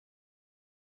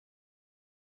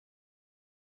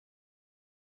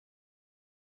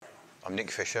I'm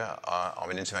Nick Fisher. I'm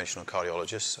an interventional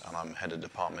cardiologist and I'm head of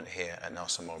department here at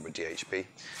Nelson Marlborough DHB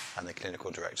and the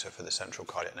clinical director for the Central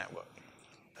Cardiac Network.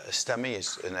 STEMI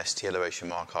is an ST elevation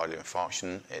myocardial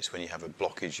infarction. It's when you have a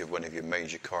blockage of one of your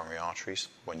major coronary arteries,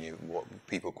 what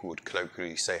people would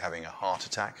colloquially say having a heart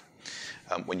attack.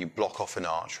 When you block off an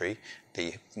artery,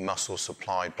 the muscle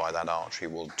supplied by that artery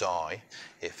will die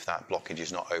if that blockage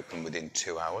is not open within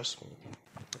 2 hours.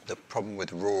 The problem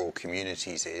with rural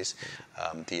communities is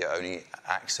the only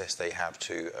access they have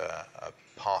to a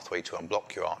pathway to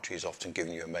unblock your artery is often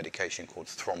giving you a medication called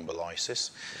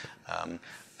thrombolysis,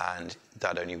 and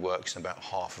that only works in about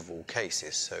half of all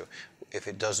cases. So if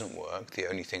it doesn't work, the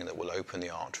only thing that will open the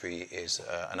artery is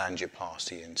an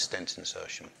angioplasty and stent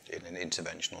insertion in an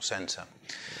interventional centre.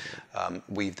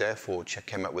 We therefore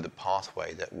came up with a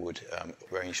pathway that would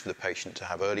arrange for the patient to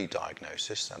have early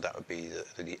diagnosis, and that would be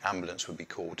the ambulance would be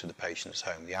called to the patient's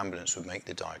home. The ambulance would make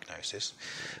the diagnosis.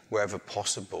 Wherever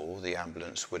possible, the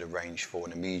ambulance would arrange for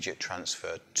an immediate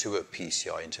transfer to a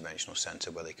PCI interventional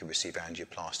centre where they could receive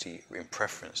angioplasty in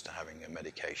preference to having a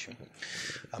medication.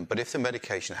 But if the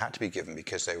medication had to be given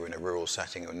because they were in a rural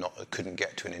setting or couldn't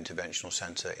get to an interventional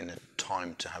centre in a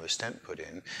time to have a stent put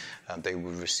in, they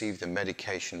would receive the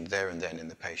medication there and then in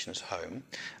the patient's home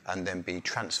and then be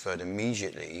transferred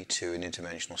immediately to an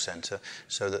interventional centre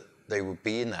so that they would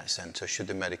be in that centre should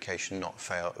the medication not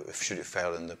fail, should it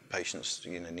fail and the patients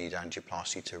need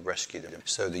angioplasty to rescue them.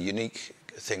 So the unique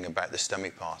thing about the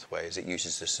STEMI pathway is it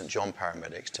uses the St John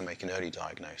paramedics to make an early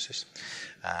diagnosis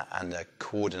and a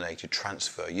coordinated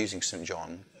transfer using St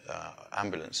John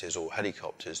ambulances or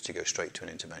helicopters to go straight to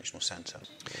an interventional centre.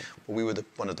 Well, we were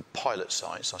one of the pilot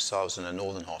sites. I was in a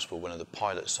northern hospital, one of the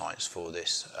pilot sites for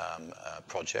this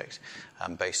project,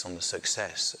 and based on the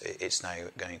success, it's now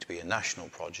going to be a national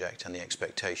project, and the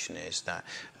expectation is that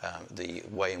the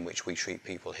way in which we treat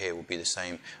people here will be the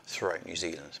same throughout New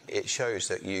Zealand. It shows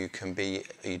that you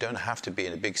don't have to be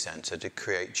in a big centre to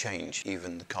create change.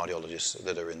 Even the cardiologists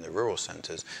that are in the rural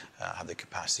centres have the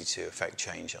capacity to affect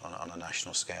change on a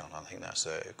national scale. And I think that's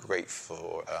great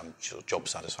for job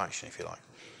satisfaction, if you like.